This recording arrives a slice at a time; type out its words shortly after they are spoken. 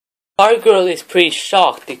Spider-Girl is pretty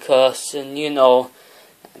shocked because, you know,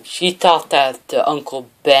 she thought that Uncle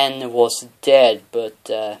Ben was dead, but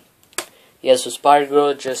yeah, so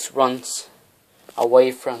Spider-Girl just runs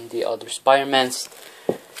away from the other Spider-Mans.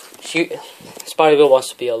 Spider-Girl wants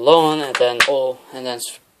to be alone, and then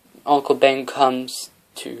Uncle Ben comes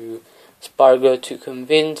to Spider-Girl to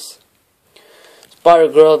convince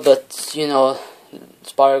Spider-Girl, but you know,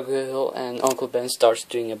 Spider-Girl and Uncle Ben starts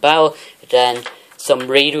doing a battle. Then some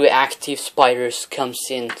radioactive spiders comes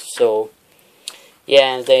in, so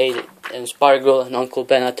yeah, and Spider-Girl and Uncle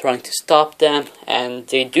Ben are trying to stop them, and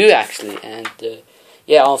they do actually. And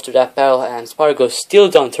yeah, after that battle, and Spider-Girl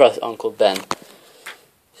still don't trust Uncle Ben.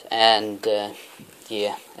 And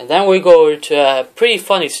yeah, and then we go over to a pretty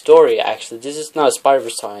funny story. Actually, this is not a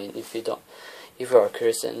Spider-Verse sign if you are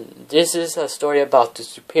curious. And this is a story about the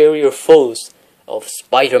superior foes of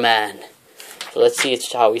Spider-Man. So let's see it,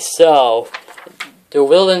 shall we? So the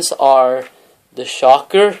villains are the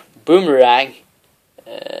Shocker, Boomerang,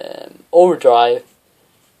 Overdrive,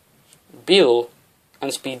 Beetle,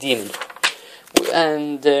 and Speed Demon.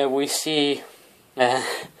 And we see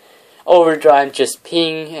Overdrive just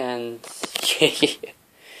ping, and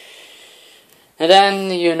and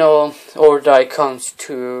then, you know, Overdrive comes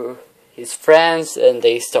to his friends and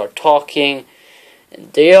they start talking.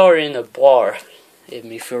 And they are in a bar,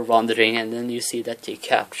 if you're wondering, and then you see that they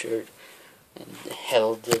captured and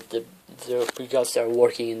held the because they're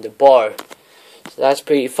working in the bar. So that's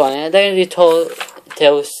pretty fun. And then they tell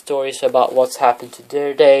stories about what's happened to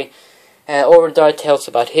their day. Overdrive tells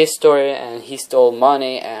about his story, and he stole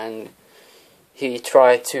money, and he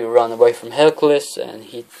tried to run away from Hercules, and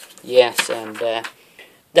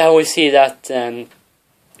then we see that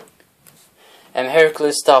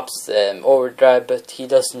Hercules stops Overdrive, but he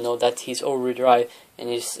doesn't know that he's Overdrive, and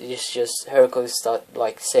it's just Hercules start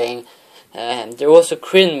like saying, there was a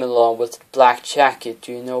criminal with a black jacket.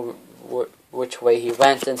 Do you know which way he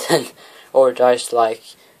went? And then Overdrive's like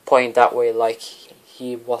pointing that way, like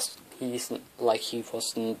he wasn't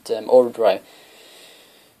Overdrive.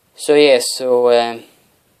 So yeah, so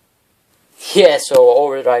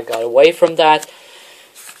Overdrive got away from that,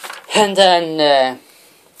 and then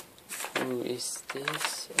who is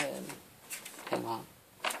this? Hang on.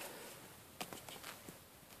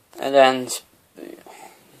 And then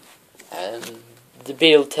the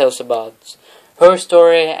Beetle tells about her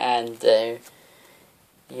story, and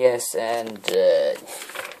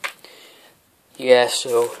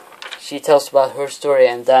so she tells about her story,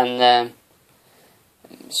 and then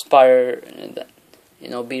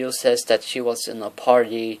Beetle says that she was in a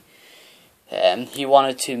party. He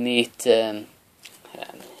wanted to meet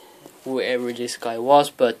whoever this guy was,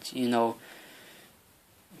 but you know,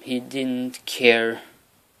 he didn't care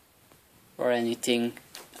or anything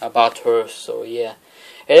about her. So yeah,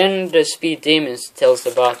 and then the Speed Demons tells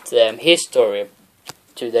about his story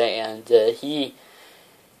today, and he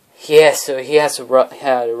has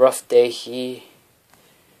had a rough day.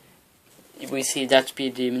 We see that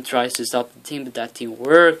Speed Demon tries to stop the team, but that didn't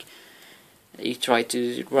work. He tried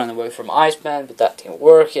to run away from Iceman, but that didn't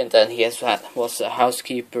work. And then he was a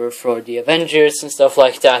housekeeper for the Avengers and stuff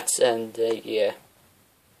like that. And yeah.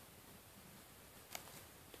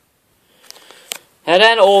 And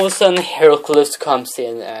then all of a sudden Hercules comes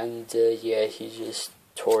in, and yeah, he just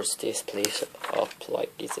tears this place up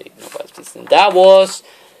like it's nobody's. And that was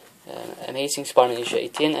Amazing Spider-Man issue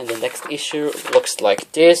 18, and the next issue looks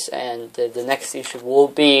like this, and the next issue will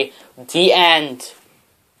be the end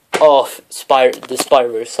of the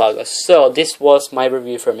Spider-Verse saga. So this was my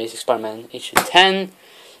review for Amazing Spider-Man issue 10,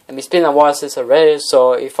 and it's been a while since I read it,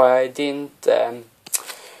 so if I didn't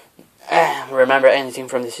remember anything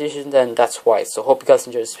from this issue, then that's why. So hope you guys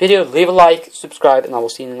enjoyed this video. Leave a like, subscribe, and I will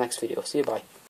see you in the next video. See you, bye.